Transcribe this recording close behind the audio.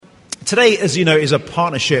Today, as you know, is a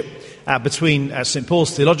partnership between St.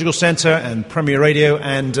 Paul's Theological Centre and Premier Radio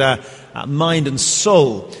and Mind and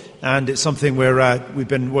Soul. And it's something we've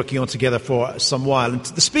been working on together for some while. And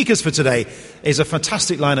the speakers for today is a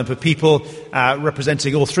fantastic lineup of people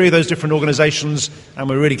representing all three of those different organisations, and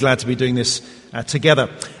we're really glad to be doing this together.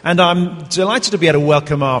 And I'm delighted to be able to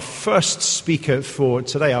welcome our first speaker for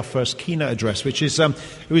today, our first keynote address,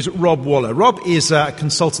 who is Rob Waller. Rob is a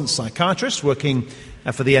consultant psychiatrist working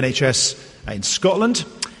for the NHS in Scotland.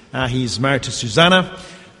 He's married to Susanna.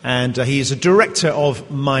 And he is a director of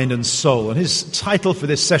Mind and Soul. And his title for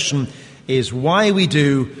this session is Why We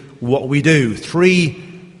Do What We Do,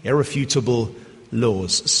 3 Irrefutable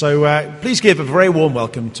Laws. So please give a very warm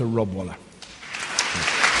welcome to Rob Waller.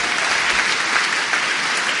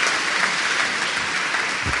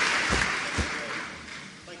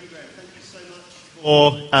 Thank you, Graham. Thank you so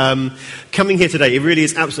much for coming here today. It really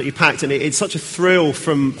is absolutely packed, and it's such a thrill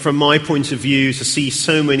from my point of view to see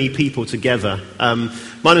so many people together.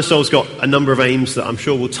 Mind and Soul's got a number of aims that I'm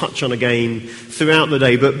sure we'll touch on again throughout the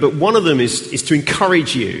day, but one of them is to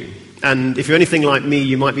encourage you. And if you're anything like me,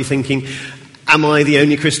 you might be thinking, am I the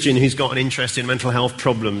only Christian who's got an interest in mental health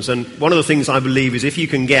problems? And one of the things I believe is if you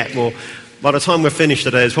can get, by the time we're finished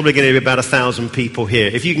today, there's probably going to be about 1,000 people here.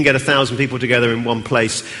 If you can get 1,000 people together in one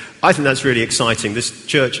place, I think that's really exciting. This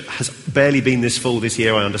church has barely been this full this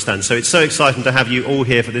year, I understand. So it's so exciting to have you all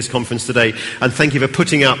here for this conference today. And thank you for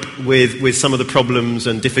putting up with some of the problems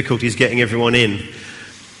and difficulties getting everyone in.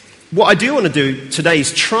 What I do want to do today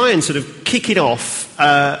is try and sort of kick it off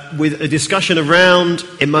with a discussion around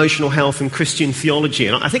emotional health and Christian theology.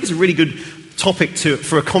 And I think it's a really good topic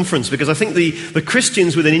for a conference, because I think the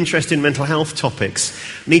Christians with an interest in mental health topics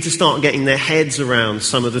need to start getting their heads around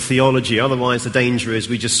some of the theology. Otherwise, the danger is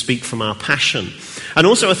we just speak from our passion. And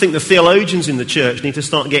also, I think the theologians in the church need to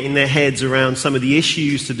start getting their heads around some of the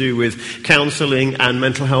issues to do with counselling and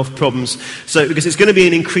mental health problems. Because it's going to be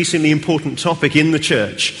an increasingly important topic in the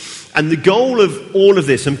church. And the goal of all of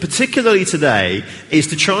this, and particularly today, is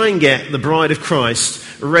to try and get the bride of Christ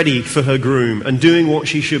ready for her groom and doing what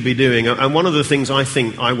she should be doing. And one of the things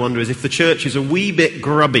I wonder is if the church is a wee bit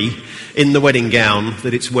grubby in the wedding gown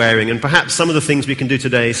that it's wearing. And perhaps some of the things we can do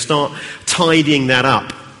today is start tidying that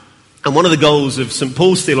up. And one of the goals of St.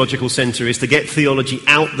 Paul's Theological Centre is to get theology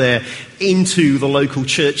out there into the local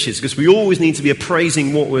churches, because we always need to be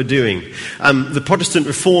appraising what we're doing. The Protestant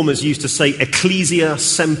reformers used to say, Ecclesia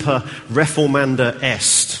semper reformanda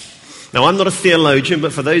est. Now, I'm not a theologian,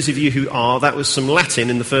 but for those of you who are, that was some Latin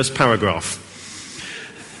in the first paragraph.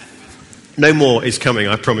 No more is coming,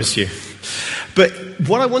 I promise you. But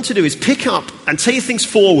what I want to do is pick up and take things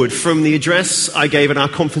forward from the address I gave at our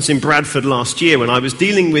conference in Bradford last year, when I was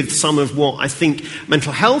dealing with some of what I think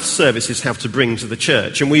mental health services have to bring to the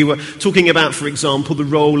church. And we were talking about, for example, the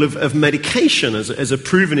role of medication as a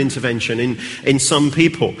proven intervention in some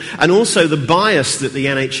people. And also the bias that the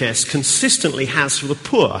NHS consistently has for the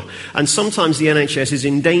poor. And sometimes the NHS is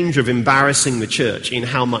in danger of embarrassing the church in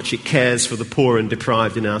how much it cares for the poor and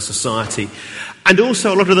deprived in our society. And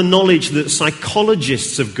also a lot of the knowledge that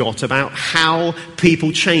psychologists have got about how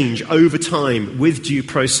people change over time with due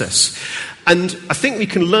process. And I think we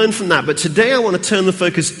can learn from that. But today I want to turn the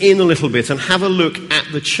focus in a little bit and have a look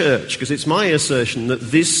at the church, because it's my assertion that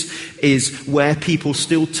this is where people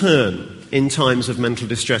still turn in times of mental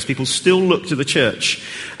distress. People still look to the church.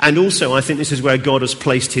 And also I think this is where God has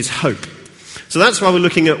placed his hope. So that's why we're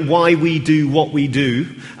looking at why we do what we do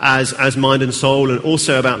as Mind and Soul, and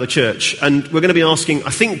also about the church. And we're going to be asking, I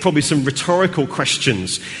think, probably some rhetorical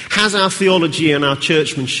questions. Has our theology and our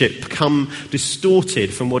churchmanship become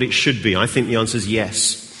distorted from what it should be? I think the answer is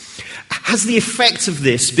yes. Has the effect of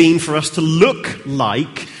this been for us to look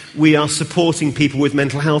like we are supporting people with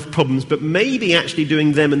mental health problems, but maybe actually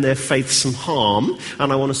doing them and their faith some harm?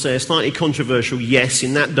 And I want to say a slightly controversial yes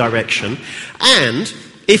in that direction. And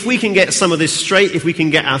if we can get some of this straight, if we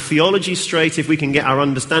can get our theology straight, if we can get our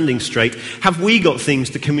understanding straight, have we got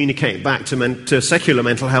things to communicate back to secular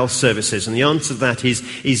mental health services? And the answer to that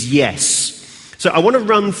is yes. So I want to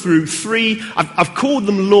run through 3, I've called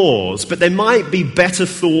them laws, but they might be better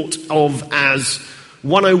thought of as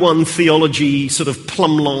 101 theology sort of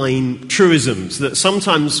plumb line truisms that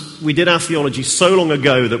sometimes we did our theology so long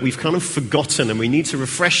ago that we've kind of forgotten, and we need to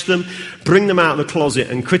refresh them, bring them out of the closet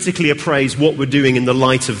and critically appraise what we're doing in the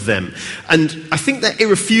light of them. And I think they're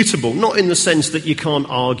irrefutable, not in the sense that you can't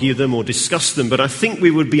argue them or discuss them, but I think we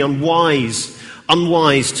would be unwise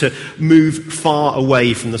to move far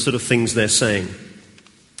away from the sort of things they're saying.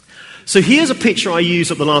 So here's a picture I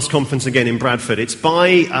used at the last conference again in Bradford. It's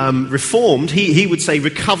by reformed, he would say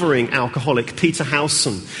recovering alcoholic, Peter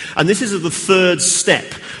Howson. And this is the third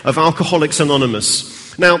step of Alcoholics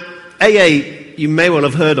Anonymous. Now, AA you may well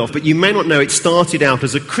have heard of, but you may not know it started out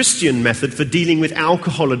as a Christian method for dealing with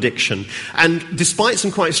alcohol addiction. And despite some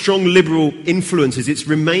quite strong liberal influences, it's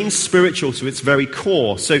remained spiritual to its very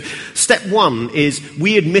core. So step one is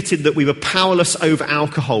we admitted that we were powerless over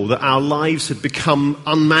alcohol, that our lives had become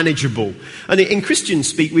unmanageable. And in Christian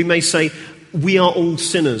speak, we may say, we are all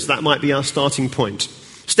sinners. That might be our starting point.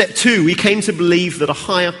 Step two, we came to believe that a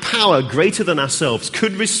higher power greater than ourselves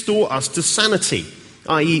could restore us to sanity.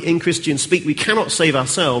 I.e., in Christian speak, we cannot save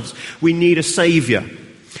ourselves, we need a saviour.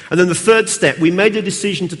 And then the third step, we made a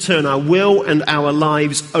decision to turn our will and our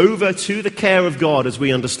lives over to the care of God as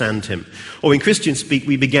we understand him. Or in Christian speak,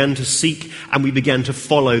 we began to seek and we began to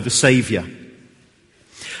follow the saviour.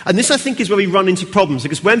 And this, I think, is where we run into problems,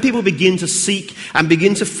 because when people begin to seek and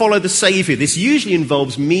begin to follow the Saviour, this usually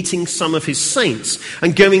involves meeting some of his saints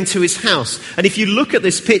and going to his house. And if you look at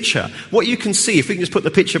this picture, what you can see, if we can just put the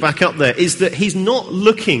picture back up there, is that he's not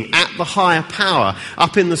looking at the higher power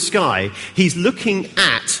up in the sky. He's looking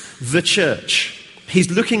at the church. He's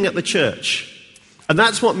looking at the church. And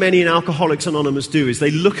that's what many in Alcoholics Anonymous do, is they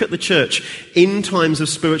look at the church in times of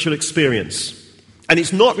spiritual experience. And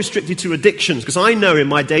it's not restricted to addictions, because I know in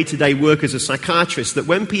my day-to-day work as a psychiatrist that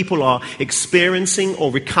when people are experiencing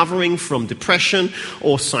or recovering from depression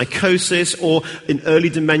or psychosis or in early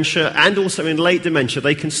dementia and also in late dementia,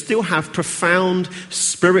 they can still have profound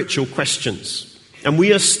spiritual questions. And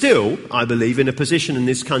we are still, I believe, in a position in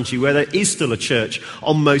this country where there is still a church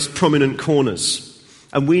on most prominent corners.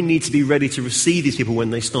 And we need to be ready to receive these people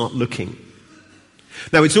when they start looking.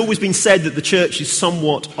 Now, it's always been said that the church is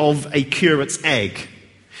somewhat of a curate's egg.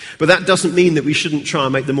 But that doesn't mean that we shouldn't try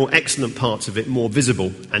and make the more excellent parts of it more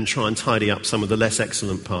visible and try and tidy up some of the less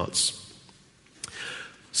excellent parts.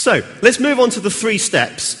 So, let's move on to the 3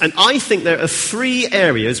 steps. And I think there are 3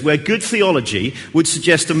 areas where good theology would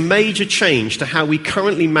suggest a major change to how we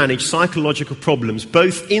currently manage psychological problems,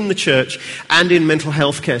 both in the church and in mental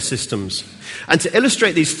health care systems. And to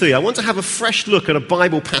illustrate these 3, I want to have a fresh look at a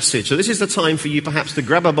Bible passage. So this is the time for you perhaps to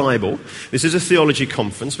grab a Bible. This is a theology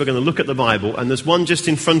conference. We're going to look at the Bible. And there's one just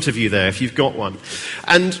in front of you there, if you've got one.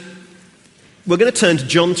 And we're going to turn to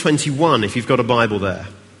John 21, if you've got a Bible there.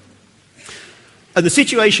 And the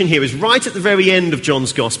situation here is right at the very end of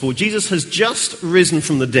John's Gospel. Jesus has just risen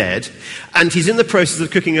from the dead, and he's in the process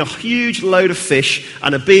of cooking a huge load of fish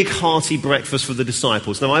and a big hearty breakfast for the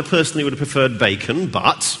disciples. Now, I personally would have preferred bacon,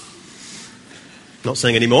 but not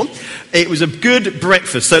saying any more. It was a good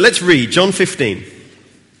breakfast. So let's read John 15.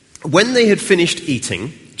 When they had finished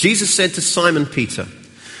eating, Jesus said to Simon Peter,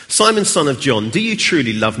 "Simon, son of John, do you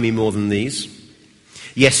truly love me more than these?"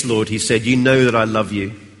 "Yes, Lord," he said, "you know that I love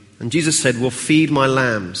you." And Jesus said, "Well, feed my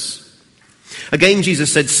lambs." Again,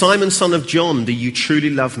 Jesus said, "Simon, son of John, do you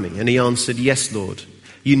truly love me?" And he answered, "Yes, Lord,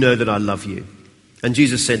 you know that I love you." And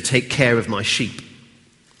Jesus said, "Take care of my sheep."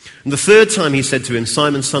 And the third time he said to him,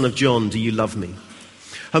 "Simon, son of John, do you love me?"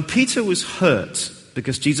 And Peter was hurt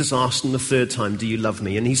because Jesus asked him the third time, "Do you love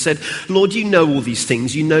me?" And he said, "Lord, you know all these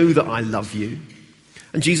things. You know that I love you."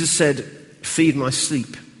 And Jesus said, "Feed my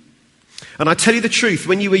sheep. And I tell you the truth,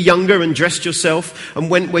 when you were younger and dressed yourself and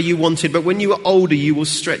went where you wanted, but when you are older, you will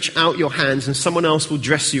stretch out your hands and someone else will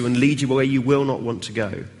dress you and lead you where you will not want to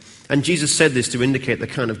go." And Jesus said this to indicate the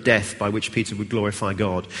kind of death by which Peter would glorify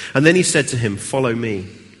God. And then he said to him, "Follow me."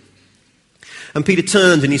 And Peter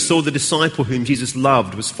turned and he saw the disciple whom Jesus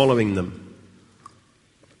loved was following them.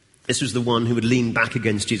 This was the one who had leaned back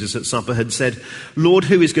against Jesus at supper, had said, "Lord,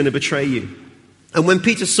 who is going to betray you?" And when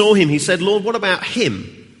Peter saw him, he said, "Lord, what about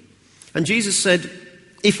him?" And Jesus said,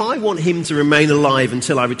 "If I want him to remain alive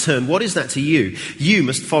until I return, what is that to you? You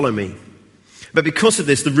must follow me." But because of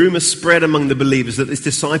this, the rumor spread among the believers that this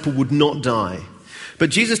disciple would not die.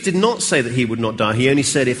 But Jesus did not say that he would not die. He only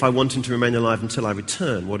said, "If I want him to remain alive until I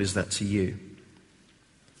return, what is that to you?"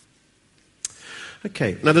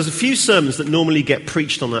 Okay, now there's a few sermons that normally get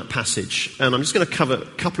preached on that passage, and I'm just going to cover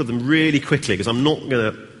a couple of them really quickly because I'm not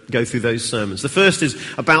going to go through those sermons. The first is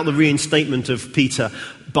about the reinstatement of Peter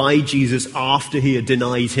by Jesus after he had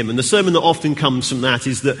denied him. And the sermon that often comes from that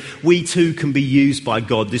is that we too can be used by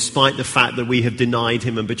God despite the fact that we have denied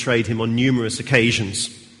him and betrayed him on numerous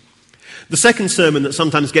occasions. The second sermon that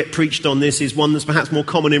sometimes gets preached on this is one that's perhaps more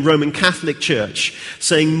common in Roman Catholic Church,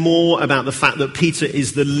 saying more about the fact that Peter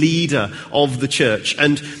is the leader of the church.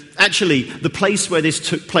 And actually, the place where this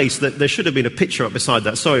took place, there should have been a picture up beside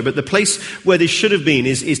that, sorry, but the place where this should have been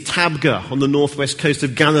is Tabgha on the northwest coast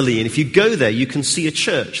of Galilee. And if you go there, you can see a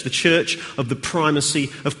church, the church of the primacy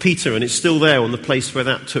of Peter, and it's still there on the place where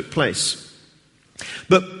that took place.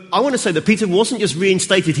 But I want to say that Peter wasn't just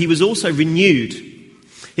reinstated, he was also renewed.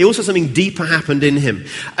 He also, something deeper happened in him.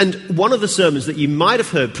 And one of the sermons that you might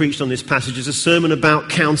have heard preached on this passage is a sermon about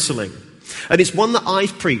counselling. And it's one that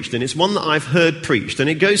I've preached, and it's one that I've heard preached, and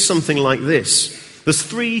it goes something like this. There's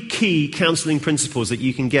 3 key counselling principles that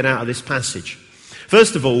you can get out of this passage.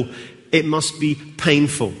 First of all, it must be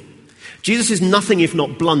painful. Jesus is nothing if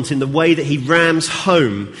not blunt in the way that he rams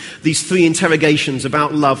home these 3 interrogations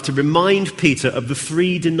about love to remind Peter of the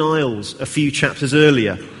 3 denials a few chapters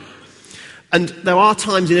earlier. And there are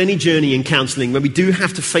times in any journey in counselling where we do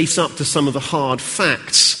have to face up to some of the hard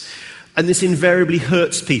facts. And this invariably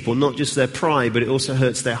hurts people, not just their pride, but it also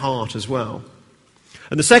hurts their heart as well.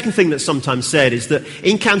 And the second thing that's sometimes said is that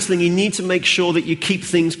in counselling you need to make sure that you keep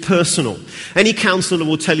things personal. Any counsellor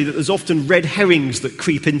will tell you that there's often red herrings that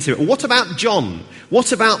creep into it. Well, what about John?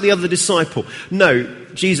 What about the other disciple? No,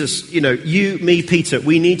 Jesus, you, me, Peter,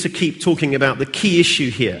 we need to keep talking about the key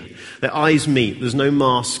issue here. Their eyes meet. There's no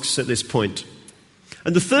masks at this point.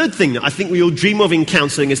 And the third thing that I think we all dream of in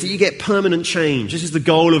counselling is that you get permanent change. This is the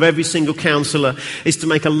goal of every single counsellor, is to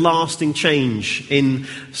make a lasting change in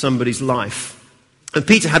somebody's life. And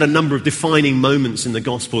Peter had a number of defining moments in the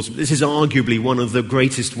Gospels. This is arguably one of the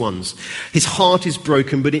greatest ones. His heart is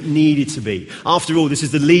broken, but it needed to be. After all, this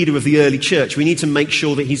is the leader of the early church. We need to make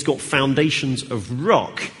sure that he's got foundations of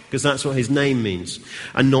rock, because that's what his name means,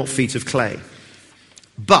 and not feet of clay.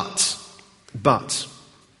 But,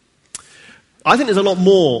 I think there's a lot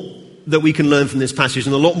more that we can learn from this passage,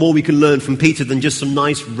 and a lot more we can learn from Peter than just some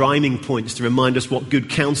nice rhyming points to remind us what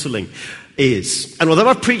good counselling is. And although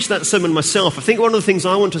I've preached that sermon myself, I think one of the things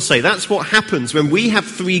I want to say, that's what happens when we have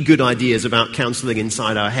 3 good ideas about counselling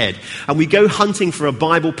inside our head, and we go hunting for a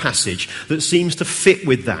Bible passage that seems to fit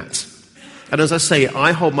with that. And as I say,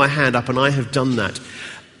 I hold my hand up, and I have done that.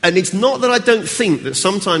 And it's not that I don't think that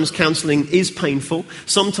sometimes counselling is painful.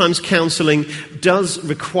 Sometimes counselling does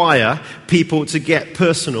require people to get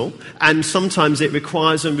personal. And sometimes it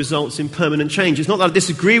requires and results in permanent change. It's not that I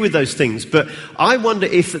disagree with those things. But I wonder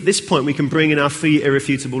if at this point we can bring in our 3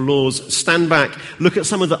 irrefutable laws, stand back, look at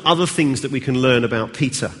some of the other things that we can learn about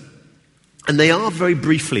Peter. And they are, very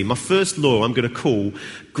briefly, my first law I'm going to call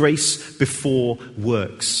grace before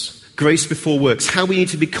works. Grace before works. How we need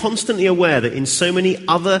to be constantly aware that in so many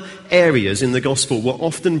other areas in the gospel, we're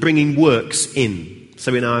often bringing works in.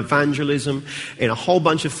 So in our evangelism, in a whole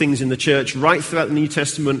bunch of things in the church, right throughout the New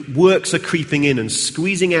Testament, works are creeping in and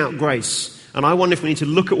squeezing out grace. And I wonder if we need to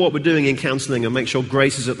look at what we're doing in counselling and make sure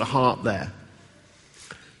grace is at the heart there.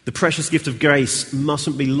 The precious gift of grace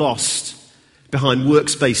mustn't be lost behind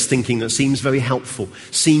works-based thinking that seems very helpful,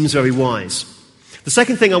 seems very wise. The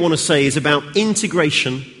second thing I want to say is about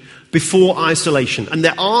integration before isolation. And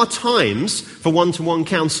there are times for one-to-one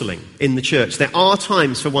counselling in the church. There are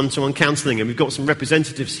times for one-to-one counselling, and we've got some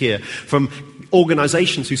representatives here from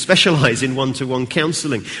organisations who specialise in one-to-one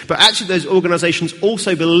counselling. But actually those organisations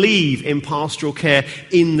also believe in pastoral care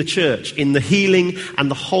in the church, in the healing and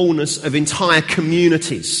the wholeness of entire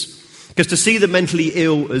communities. Because to see the mentally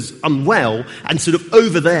ill as unwell and sort of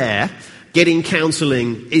over there getting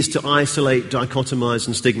counselling is to isolate, dichotomise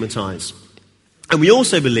and stigmatise. And we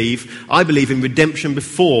also believe, I believe, in redemption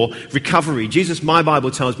before recovery. Jesus, my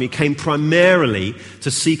Bible tells me, came primarily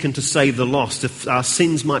to seek and to save the lost, if our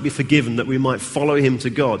sins might be forgiven, that we might follow him to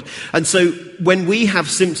God. And so when we have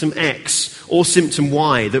symptom X or symptom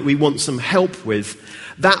Y that we want some help with,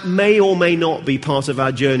 that may or may not be part of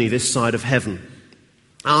our journey this side of heaven.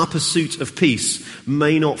 Our pursuit of peace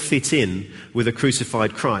may not fit in with a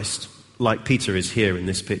crucified Christ, like Peter is here in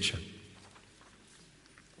this picture.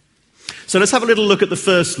 So let's have a little look at the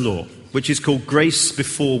first law, which is called grace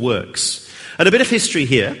before works. And a bit of history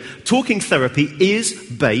here. Talking therapy is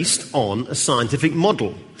based on a scientific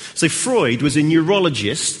model. So Freud was a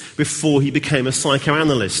neurologist before he became a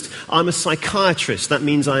psychoanalyst. I'm a psychiatrist. That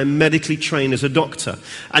means I am medically trained as a doctor.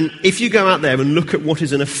 And if you go out there and look at what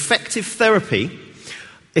is an effective therapy,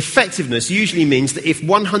 effectiveness usually means that if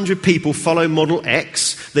 100 people follow model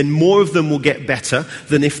X, then more of them will get better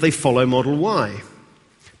than if they follow model Y.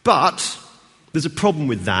 But there's a problem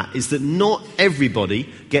with that, is that not everybody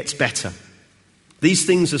gets better. These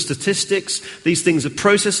things are statistics, these things are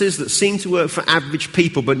processes that seem to work for average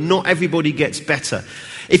people, but not everybody gets better.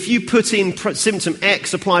 If you put in symptom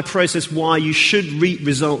X, apply process Y, you should reap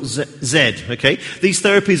result Z, okay? These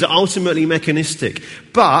therapies are ultimately mechanistic,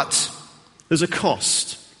 but there's a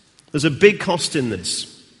cost. There's a big cost in this.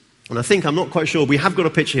 And I think, I'm not quite sure, we have got a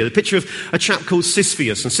picture here. The picture of a chap called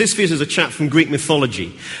Sisyphus. And Sisyphus is a chap from Greek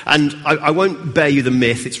mythology. And I won't bear you the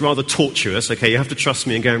myth. It's rather tortuous, okay? You have to trust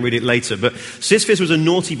me and go and read it later. But Sisyphus was a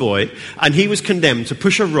naughty boy, and he was condemned to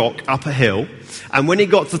push a rock up a hill. And when he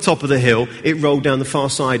got to the top of the hill, it rolled down the far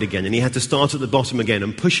side again. And he had to start at the bottom again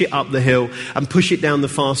and push it up the hill and push it down the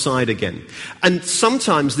far side again. And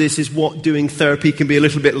sometimes this is what doing therapy can be a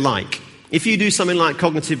little bit like. If you do something like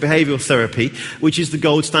cognitive behavioral therapy, which is the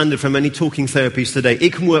gold standard for many talking therapies today,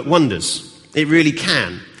 it can work wonders. It really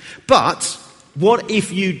can. But what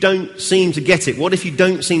if you don't seem to get it? What if you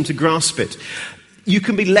don't seem to grasp it? You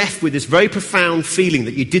can be left with this very profound feeling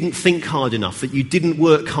that you didn't think hard enough, that you didn't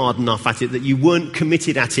work hard enough at it, that you weren't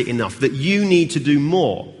committed at it enough, that you need to do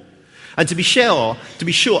more. And to be sure,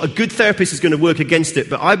 a good therapist is going to work against it,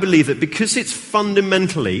 but I believe that because it's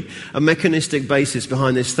fundamentally a mechanistic basis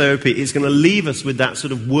behind this therapy, it's going to leave us with that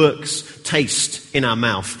sort of works taste in our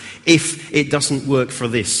mouth if it doesn't work for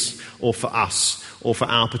this, or for us, or for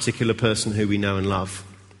our particular person who we know and love.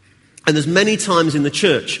 And there's many times in the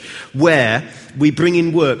church where we bring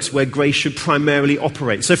in works where grace should primarily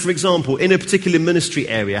operate. So, for example, in a particular ministry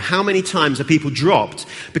area, how many times are people dropped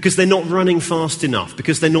because they're not running fast enough,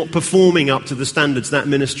 because they're not performing up to the standards that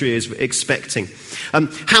ministry is expecting?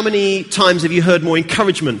 How many times have you heard more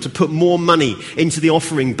encouragement to put more money into the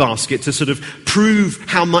offering basket to sort of prove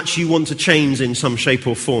how much you want to change in some shape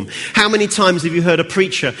or form? How many times have you heard a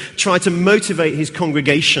preacher try to motivate his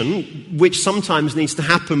congregation, which sometimes needs to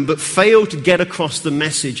happen, but fail to get across the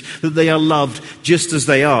message that they are loved just as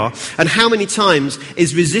they are? And how many times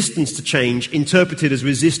is resistance to change interpreted as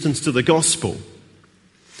resistance to the gospel?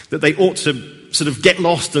 That they ought to sort of get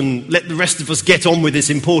lost and let the rest of us get on with this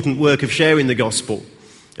important work of sharing the gospel.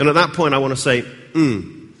 And at that point I want to say,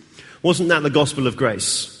 wasn't that the gospel of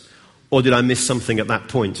grace? Or did I miss something at that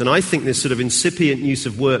point? And I think this sort of incipient use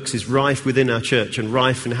of works is rife within our church and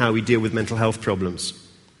rife in how we deal with mental health problems.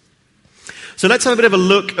 So let's have a bit of a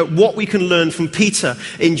look at what we can learn from Peter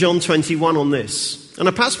in John 21 on this. And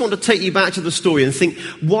I perhaps want to take you back to the story and think,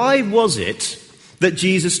 why was it that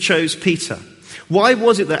Jesus chose Peter? Why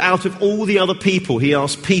was it that out of all the other people he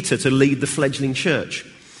asked Peter to lead the fledgling church?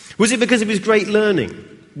 Was it because of his great learning?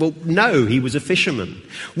 Well, no, he was a fisherman.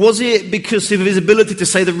 Was it because of his ability to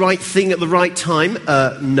say the right thing at the right time?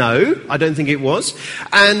 No, I don't think it was.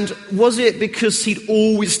 And was it because he'd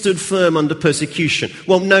always stood firm under persecution?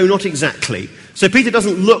 Well, no, not exactly. So Peter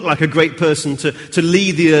doesn't look like a great person to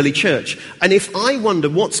lead the early church. And if I wonder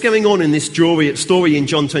what's going on in this story in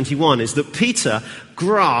John 21 is that Peter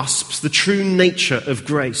grasps the true nature of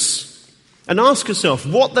grace. And ask yourself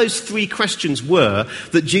what those three questions were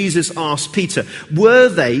that Jesus asked Peter. Were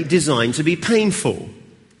they designed to be painful?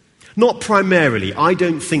 Not primarily. I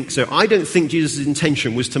don't think so. I don't think Jesus'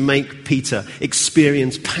 intention was to make Peter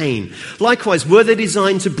experience pain. Likewise, were they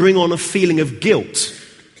designed to bring on a feeling of guilt?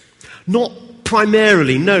 Not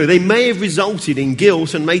primarily, no. They may have resulted in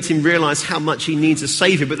guilt and made him realize how much he needs a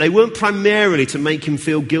saviour, but they weren't primarily to make him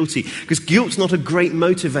feel guilty, because guilt's not a great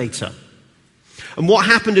motivator. And what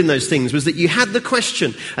happened in those things was that you had the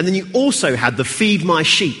question, and then you also had the feed my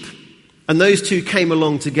sheep. And those two came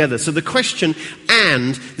along together. So the question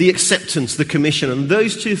and the acceptance, the commission, and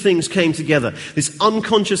those two things came together. This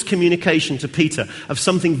unconscious communication to Peter of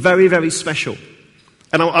something very, very special.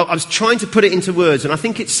 And I was trying to put it into words, and I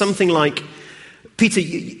think it's something like, Peter,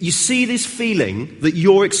 you see this feeling that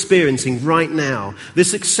you're experiencing right now,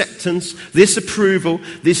 this acceptance, this approval,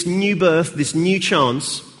 this new birth, this new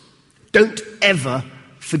chance. Don't ever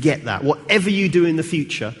forget that. Whatever you do in the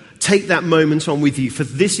future, take that moment on with you, for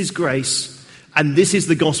this is grace, and this is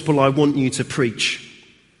the gospel I want you to preach.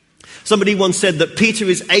 Somebody once said that Peter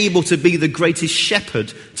is able to be the greatest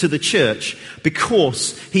shepherd to the church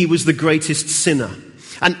because he was the greatest sinner.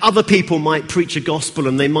 And other people might preach a gospel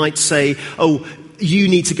and they might say, oh, you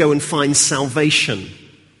need to go and find salvation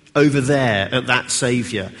over there at that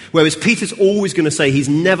Saviour. Whereas Peter's always going to say he's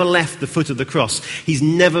never left the foot of the cross. He's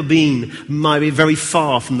never been very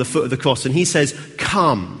far from the foot of the cross. And he says,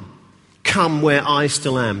 come where I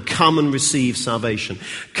still am. Come and receive salvation.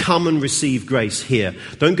 Come and receive grace here.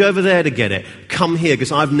 Don't go over there to get it. Come here,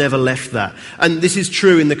 because I've never left that. And this is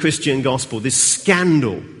true in the Christian gospel. This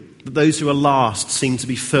scandal that those who are last seem to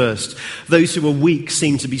be first. Those who are weak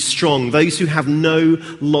seem to be strong. Those who have no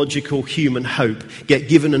logical human hope get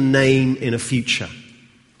given a name in a future.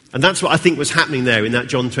 And that's what I think was happening there in that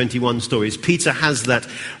John 21 story. Is Peter has that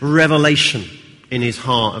revelation in his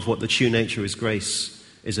heart of what the true nature of his grace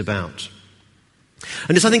is about.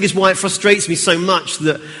 And this, I think, is why it frustrates me so much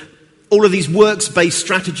that all of these works-based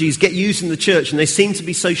strategies get used in the church and they seem to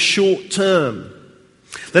be so short-term.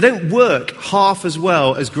 They don't work half as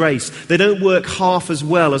well as grace. They don't work half as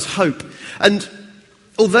well as hope. And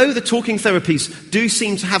although the talking therapies do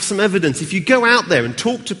seem to have some evidence, if you go out there and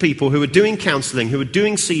talk to people who are doing counselling, who are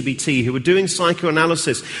doing CBT, who are doing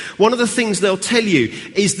psychoanalysis, one of the things they'll tell you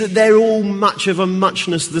is that they're all much of a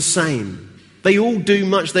muchness the same. They all do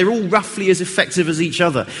much. They're all roughly as effective as each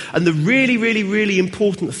other. And the really, really, really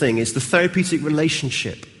important thing is the therapeutic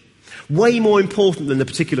relationship. Way more important than the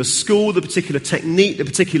particular school, the particular technique, the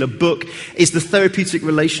particular book, is the therapeutic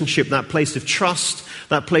relationship, that place of trust,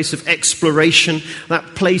 that place of exploration, that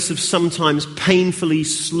place of sometimes painfully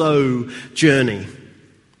slow journey.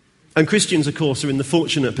 And Christians, of course, are in the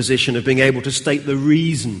fortunate position of being able to state the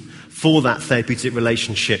reason for that therapeutic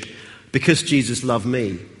relationship. Because Jesus loved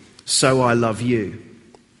me, so I love you.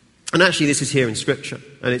 And actually this is here in Scripture,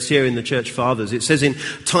 and it's here in the Church Fathers. It says in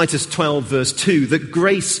Titus 12 verse 2 that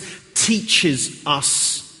grace teaches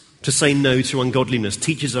us to say no to ungodliness,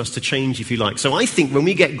 teaches us to change, if you like. So I think when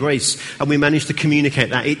we get grace and we manage to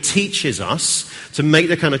communicate that, it teaches us to make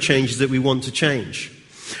the kind of changes that we want to change.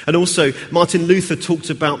 And also, Martin Luther talked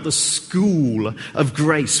about the school of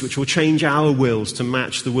grace, which will change our wills to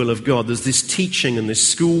match the will of God. There's this teaching and this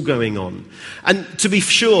school going on. And to be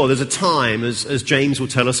sure, there's a time, as James will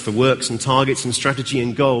tell us, for works and targets and strategy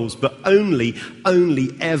and goals, but only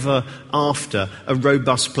ever after a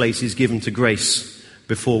robust place is given to grace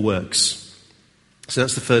before works. So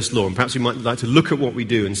that's the first law. And perhaps we might like to look at what we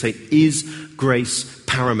do and say, is grace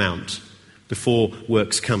paramount before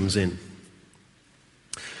works comes in?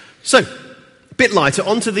 So, a bit lighter,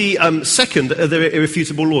 on to the second of the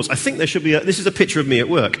irrefutable laws. I think there should be this is a picture of me at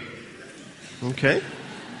work. Okay.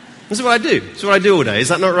 This is what I do. This is what I do all day. Is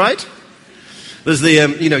that not right? There's the,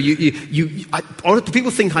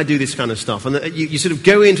 people think I do this kind of stuff. And you sort of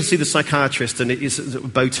go in to see the psychiatrist and it is a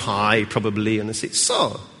bow tie, probably, and they say,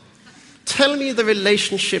 so, tell me the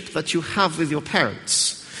relationship that you have with your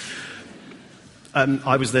parents.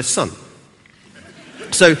 I was their son.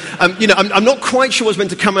 So, I'm not quite sure what's meant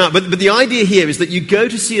to come out, but the idea here is that you go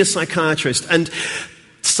to see a psychiatrist and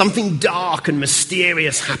something dark and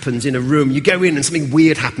mysterious happens in a room. You go in and something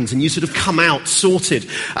weird happens and you sort of come out sorted.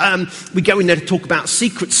 We go in there to talk about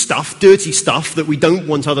secret stuff, dirty stuff that we don't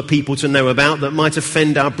want other people to know about, that might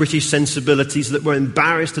offend our British sensibilities, that we're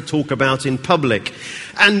embarrassed to talk about in public.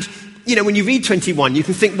 And when you read 21, you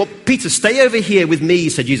can think, well, Peter, stay over here with me,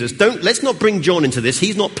 said Jesus. Let's not bring John into this.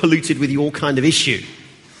 He's not polluted with your kind of issue.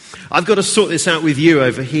 I've got to sort this out with you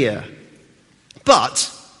over here. But,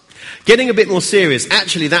 getting a bit more serious,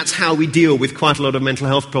 actually that's how we deal with quite a lot of mental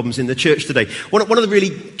health problems in the church today. One of the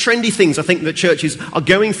really trendy things I think that churches are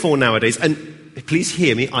going for nowadays, and please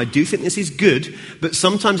hear me, I do think this is good, but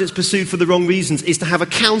sometimes it's pursued for the wrong reasons, is to have a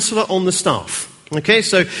counsellor on the staff. Okay,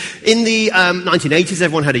 so in the 1980s,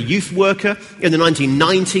 everyone had a youth worker. In the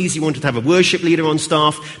 1990s, you wanted to have a worship leader on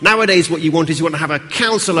staff. Nowadays, what you want is you want to have a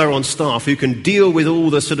counsellor on staff who can deal with all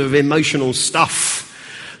the sort of emotional stuff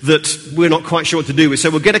that we're not quite sure what to do with. So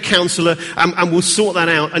we'll get a counsellor and we'll sort that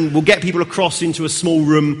out and we'll get people across into a small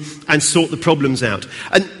room and sort the problems out.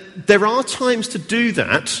 And there are times to do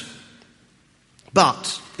that,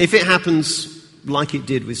 but if it happens like it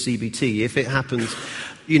did with CBT, if it happens,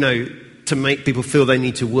 to make people feel they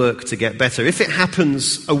need to work to get better, if it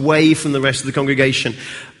happens away from the rest of the congregation,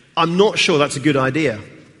 I'm not sure that's a good idea.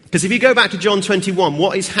 Because if you go back to John 21,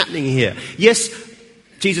 what is happening here? Yes,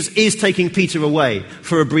 Jesus is taking Peter away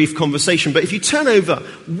for a brief conversation, but if you turn over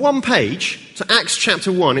one page to Acts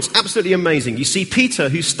chapter 1, it's absolutely amazing. You see Peter,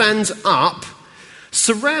 who stands up,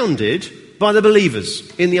 surrounded by the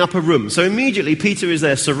believers in the upper room. So immediately Peter is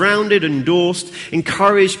there, surrounded, endorsed,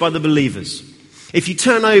 encouraged by the believers. If you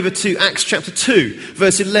turn over to Acts chapter 2,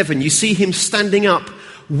 verse 11, you see him standing up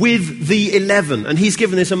with the 11. And he's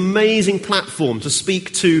given this amazing platform to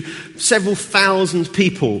speak to several thousand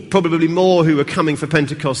people, probably more who are coming for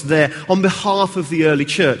Pentecost there, on behalf of the early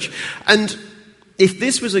church. And if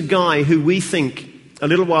this was a guy who we think a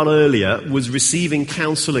little while earlier was receiving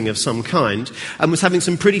counselling of some kind and was having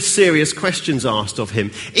some pretty serious questions asked of him,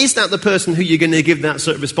 is that the person who you're going to give that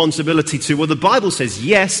sort of responsibility to? Well, the Bible says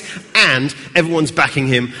yes, and everyone's backing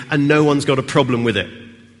him and no one's got a problem with it.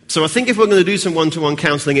 So I think if we're going to do some one-to-one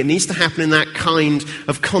counselling, it needs to happen in that kind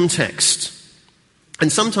of context.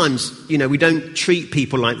 And sometimes, we don't treat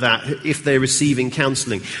people like that if they're receiving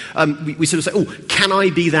counselling. We sort of say, can I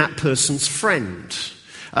be that person's friend?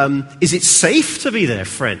 Is it safe to be their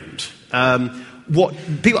friend? I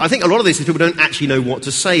think a lot of this is people don't actually know what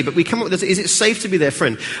to say, but we come up with this, is it safe to be their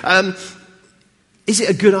friend? Is it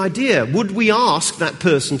a good idea? Would we ask that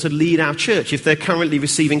person to lead our church if they're currently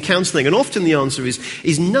receiving counselling? And often the answer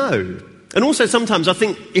is no. And also sometimes I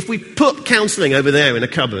think if we put counselling over there in a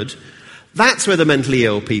cupboard, that's where the mentally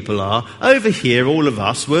ill people are. Over here, all of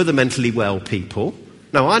us, we're the mentally well people.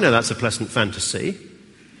 Now, I know that's a pleasant fantasy,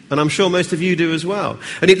 and I'm sure most of you do as well.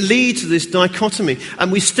 And it leads to this dichotomy.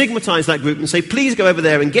 And we stigmatise that group and say, please go over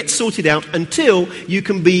there and get sorted out until you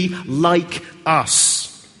can be like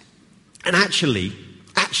us. And actually,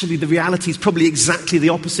 the reality is probably exactly the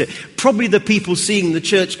opposite. Probably the people seeing the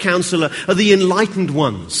church counsellor are the enlightened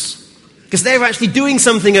ones, because they're actually doing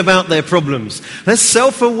something about their problems. They're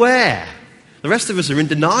self-aware. The rest of us are in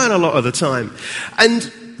denial a lot of the time. And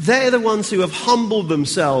they're the ones who have humbled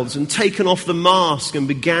themselves and taken off the mask and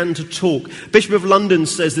began to talk. Bishop of London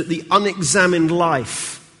says that the unexamined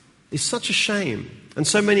life is such a shame. And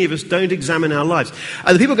so many of us don't examine our lives.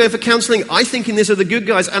 And the people going for counselling, I think in this are the good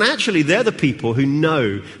guys. And actually, they're the people who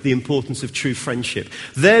know the importance of true friendship.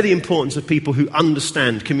 They're the importance of people who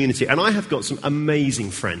understand community. And I have got some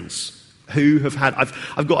amazing friends who have had...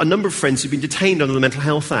 I've got a number of friends who've been detained under the Mental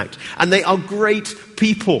Health Act. And they are great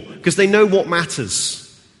people because they know what matters.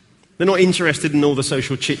 They're not interested in all the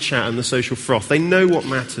social chit-chat and the social froth. They know what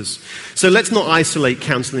matters. So let's not isolate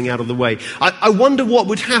counselling out of the way. I wonder what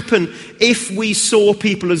would happen if we saw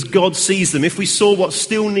people as God sees them, if we saw what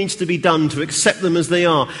still needs to be done to accept them as they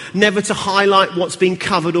are, never to highlight what's been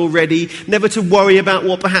covered already, never to worry about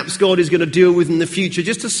what perhaps God is going to deal with in the future,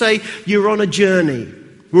 just to say, you're on a journey.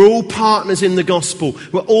 We're all partners in the gospel.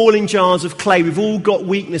 We're all in jars of clay. We've all got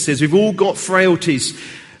weaknesses. We've all got frailties.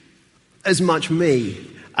 As much me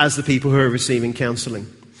as the people who are receiving counselling.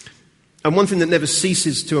 And one thing that never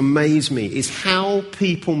ceases to amaze me is how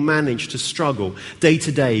people manage to struggle day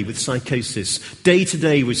to day with psychosis, day to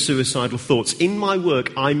day with suicidal thoughts. In my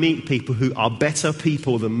work, I meet people who are better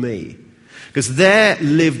people than me, because their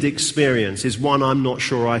lived experience is one I'm not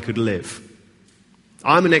sure I could live.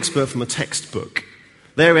 I'm an expert from a textbook.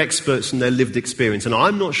 They're experts in their lived experience, and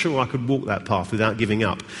I'm not sure I could walk that path without giving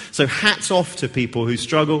up. So hats off to people who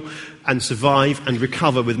struggle and survive and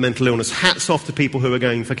recover with mental illness. Hats off to people who are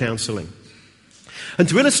going for counselling. And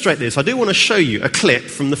to illustrate this, I do want to show you a clip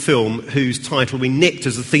from the film whose title we nicked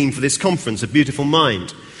as the theme for this conference, A Beautiful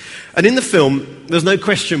Mind. And in the film, there's no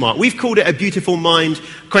question mark. We've called it A Beautiful Mind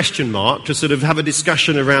question mark to sort of have a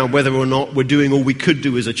discussion around whether or not we're doing all we could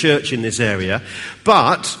do as a church in this area.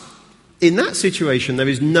 But in that situation, there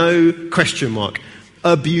is no question mark.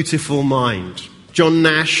 A beautiful mind. John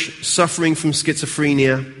Nash, suffering from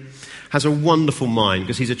schizophrenia, has a wonderful mind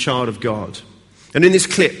because he's a child of God. And in this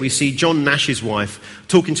clip, we see John Nash's wife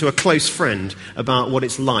talking to a close friend about what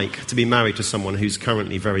it's like to be married to someone who's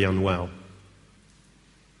currently very unwell.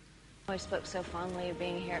 I spoke so fondly of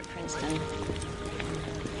being here at Princeton.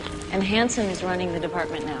 And Hanson is running the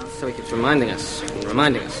department now. So he keeps reminding us and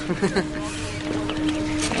reminding us.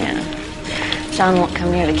 Yeah. John won't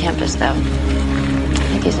come near the campus, though. I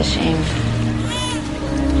think he's ashamed.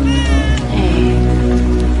 Hey.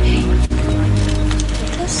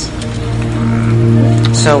 Take this.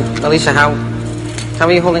 So, Alicia, how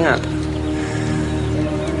are you holding up?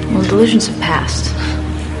 Well, delusions have passed.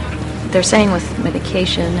 They're saying with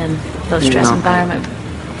medication and low-stress environment.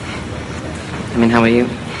 I mean, how are you?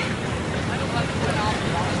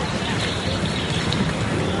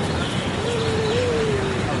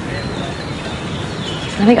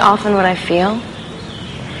 I think often what I feel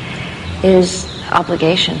is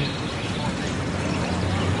obligation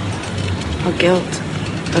or guilt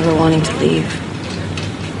over wanting to leave.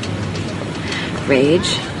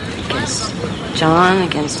 Rage against John,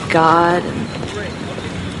 against God.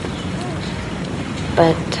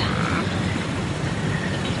 But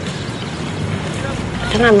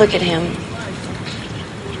then I look at him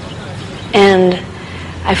and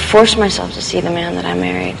I force myself to see the man that I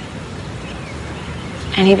married.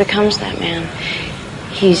 And he becomes that man.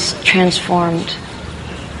 He's transformed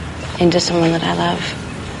into someone that I love.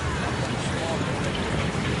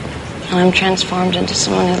 And I'm transformed into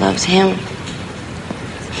someone who loves him.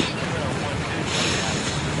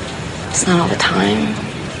 It's not all the time,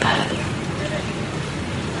 but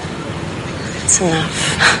it's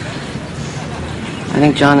enough. I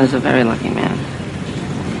think John is a very lucky man.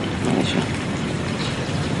 Alicia.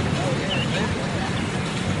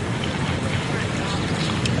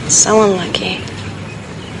 So unlucky.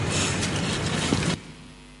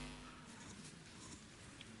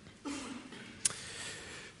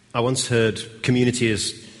 I once heard community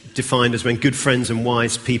is defined as when good friends and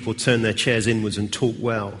wise people turn their chairs inwards and talk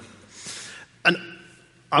well. And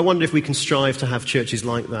I wonder if we can strive to have churches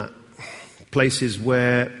like that. Places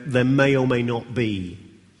where there may or may not be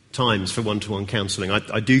times for one-to-one counselling.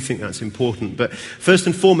 I do think that's important. But first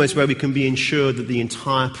and foremost, where we can be ensured that the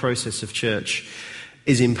entire process of church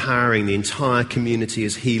is empowering, the entire community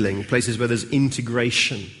is healing, places where there's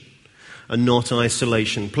integration and not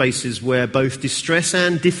isolation, places where both distress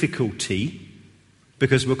and difficulty,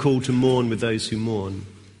 because we're called to mourn with those who mourn,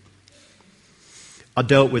 are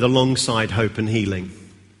dealt with alongside hope and healing.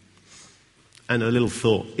 And a little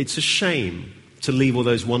thought, it's a shame to leave all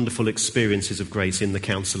those wonderful experiences of grace in the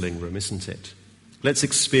counselling room, isn't it? Let's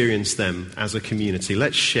experience them as a community.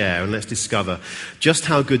 Let's share and let's discover just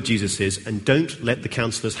how good Jesus is, and don't let the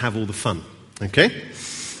counsellors have all the fun. Okay?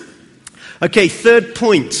 Okay, third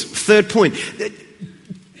point.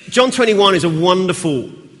 John 21 is a wonderful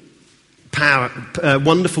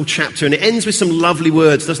chapter, and it ends with some lovely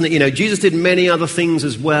words, doesn't it? You know, Jesus did many other things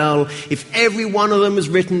as well. If every one of them was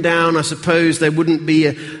written down, I suppose there wouldn't be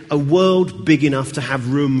a world big enough to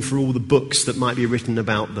have room for all the books that might be written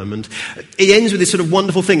about them. And it ends with this sort of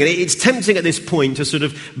wonderful thing, and it's tempting at this point to sort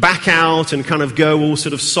of back out and kind of go all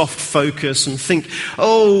sort of soft focus and think,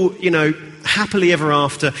 oh, you know, happily ever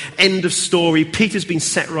after, end of story, Peter's been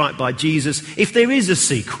set right by Jesus. If there is a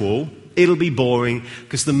sequel, it'll be boring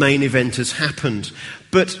because the main event has happened.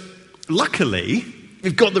 But luckily,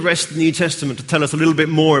 we've got the rest of the New Testament to tell us a little bit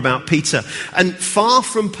more about Peter. And far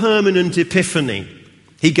from permanent epiphany,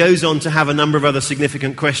 he goes on to have a number of other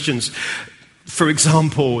significant questions. For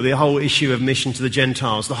example, the whole issue of mission to the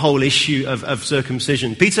Gentiles, the whole issue of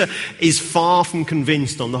circumcision. Peter is far from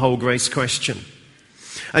convinced on the whole grace question.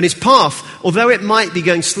 And his path, although it might be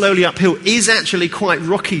going slowly uphill, is actually quite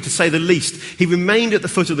rocky, to say the least. He remained at the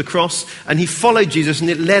foot of the cross, and he followed Jesus, and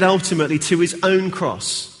it led ultimately to his own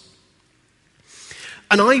cross.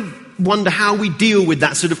 And I wonder how we deal with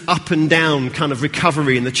that sort of up and down kind of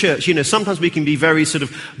recovery in the church. You know, sometimes we can be very sort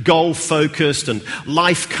of goal-focused and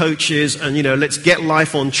life coaches and, you know, let's get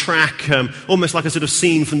life on track, almost like a sort of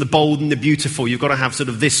scene from The Bold and the Beautiful. You've got to have sort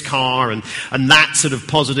of this car and that sort of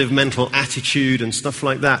positive mental attitude and stuff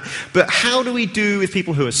like that. But how do we do with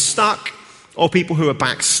people who are stuck, or people who are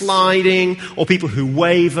backsliding, or people who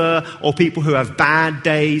waver, or people who have bad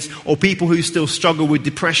days, or people who still struggle with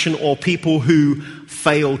depression, or people who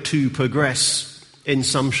fail to progress in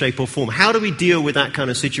some shape or form? How do we deal with that kind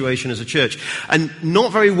of situation as a church? And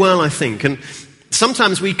not very well, I think. And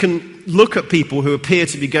sometimes we can look at people who appear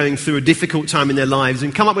to be going through a difficult time in their lives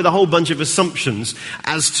and come up with a whole bunch of assumptions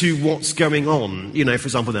as to what's going on. You know, for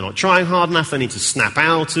example, they're not trying hard enough, they need to snap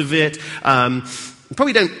out of it.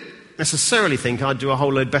 Probably don't necessarily think I'd do a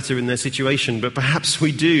whole load better in their situation, but perhaps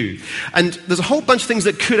we do. And there's a whole bunch of things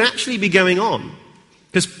that could actually be going on.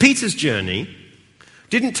 Because Peter's journey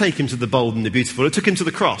didn't take him to the bold and the beautiful, it took him to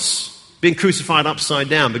the cross, being crucified upside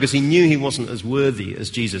down, because he knew he wasn't as worthy as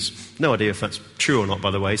Jesus. No idea if that's true or not, by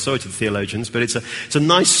the way. Sorry to the theologians, but it's a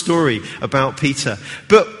nice story about Peter.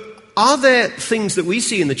 But are there things that we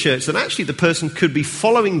see in the church that actually the person could be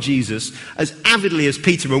following Jesus as avidly as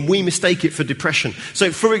Peter, and we mistake it for depression?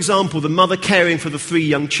 So, for example, the mother caring for the 3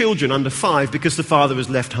 young children under 5 because the father was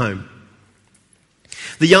left home.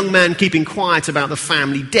 The young man keeping quiet about the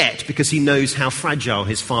family debt because he knows how fragile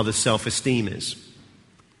his father's self-esteem is.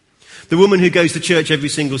 The woman who goes to church every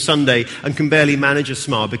single Sunday and can barely manage a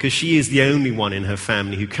smile because she is the only one in her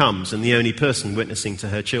family who comes and the only person witnessing to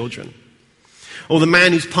her children. Or the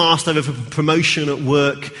man who's passed over for promotion at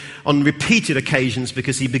work on repeated occasions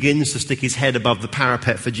because he begins to stick his head above the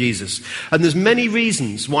parapet for Jesus. And there's many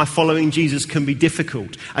reasons why following Jesus can be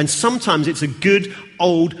difficult. And sometimes it's a good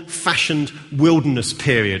old-fashioned wilderness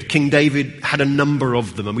period. King David had a number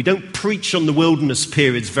of them. And we don't preach on the wilderness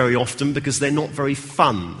periods very often because they're not very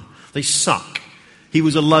fun. They suck. He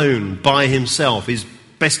was alone by himself. His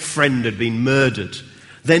best friend had been murdered.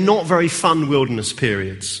 They're not very fun wilderness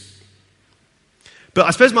periods. But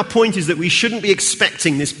I suppose my point is that we shouldn't be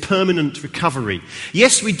expecting this permanent recovery.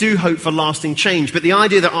 Yes, we do hope for lasting change, but the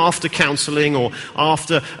idea that after counselling or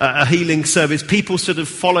after a healing service, people sort of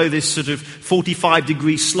follow this sort of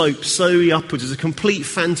 45-degree slope slowly upwards is a complete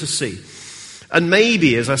fantasy. And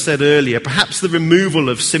maybe, as I said earlier, perhaps the removal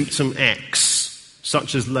of symptom X,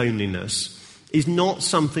 such as loneliness, is not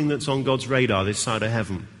something that's on God's radar this side of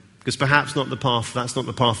heaven. Because perhaps that's not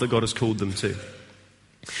the path that God has called them to.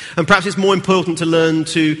 And perhaps it's more important to learn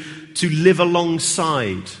to live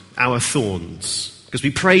alongside our thorns. Because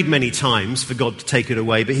we prayed many times for God to take it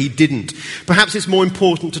away, but he didn't. Perhaps it's more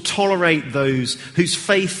important to tolerate those whose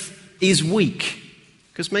faith is weak.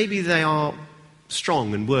 Because maybe they are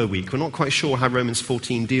strong and were weak. We're not quite sure how Romans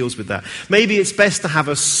 14 deals with that. Maybe it's best to have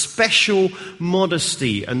a special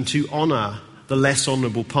modesty and to honour the less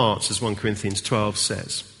honourable parts, as 1 Corinthians 12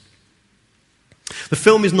 says. The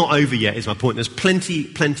film is not over yet, is my point. There's plenty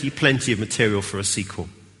of material for a sequel.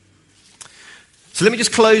 So let me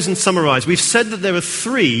just close and summarize. We've said that there are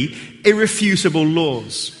 3 irrefutable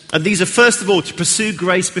laws. And these are, first of all, to pursue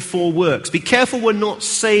grace before works. Be careful we're not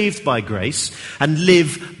saved by grace and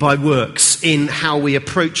live by works in how we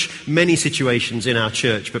approach many situations in our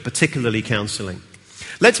church, but particularly counseling.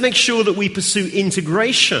 Let's make sure that we pursue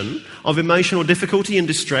integration of emotional difficulty and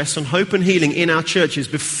distress and hope and healing in our churches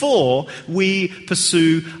before we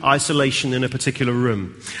pursue isolation in a particular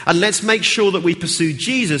room. And let's make sure that we pursue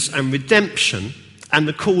Jesus and redemption and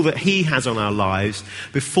the call that he has on our lives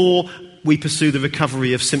before we pursue the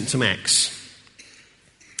recovery of symptom X.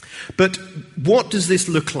 But what does this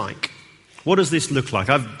look like? What does this look like?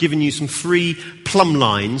 I've given you some 3 plumb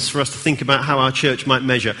lines for us to think about how our church might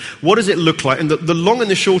measure. What does it look like? And the long and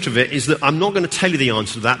the short of it is that I'm not going to tell you the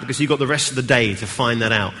answer to that because you've got the rest of the day to find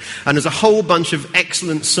that out. And there's a whole bunch of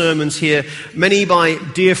excellent sermons here, many by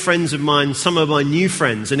dear friends of mine, some are my new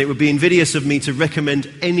friends, and it would be invidious of me to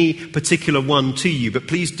recommend any particular one to you, but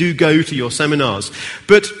please do go to your seminars.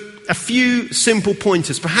 But a few simple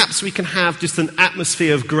pointers. Perhaps we can have just an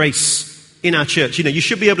atmosphere of grace in our church. You know, you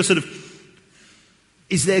should be able to sort of,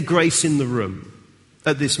 is there grace in the room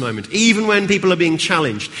at this moment? Even when people are being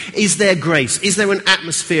challenged, is there grace? Is there an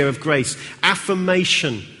atmosphere of grace?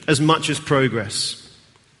 Affirmation as much as progress.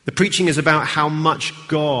 The preaching is about how much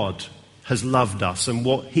God has loved us and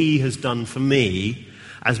what he has done for me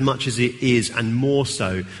as much as it is and more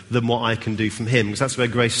so than what I can do from him, because that's where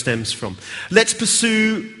grace stems from. Let's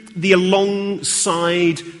pursue the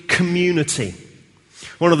alongside community.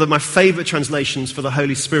 One of my favourite translations for the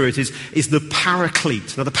Holy Spirit is the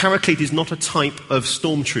Paraclete. Now, the Paraclete is not a type of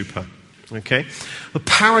stormtrooper, okay? The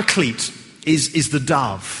Paraclete is the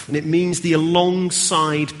dove, and it means the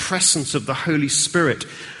alongside presence of the Holy Spirit.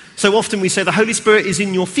 So often we say the Holy Spirit is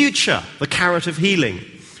in your future, the carrot of healing.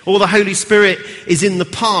 Or the Holy Spirit is in the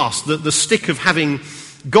past, the stick of having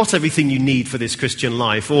got everything you need for this Christian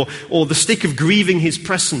life, or the stick of grieving his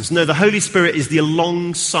presence. No, the Holy Spirit is the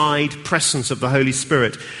alongside presence of the Holy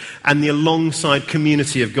Spirit and the alongside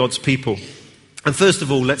community of God's people. And first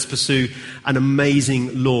of all, let's pursue an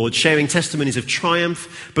amazing Lord, sharing testimonies of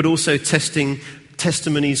triumph, but also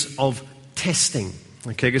testimonies of testing,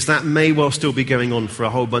 okay, because that may well still be going on for a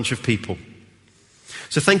whole bunch of people.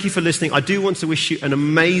 So thank you for listening. I do want to wish you an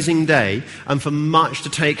amazing day and for much to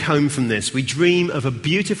take home from this. We dream of a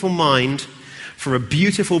beautiful mind for a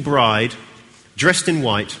beautiful bride dressed in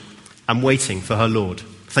white and waiting for her Lord.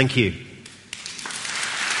 Thank you.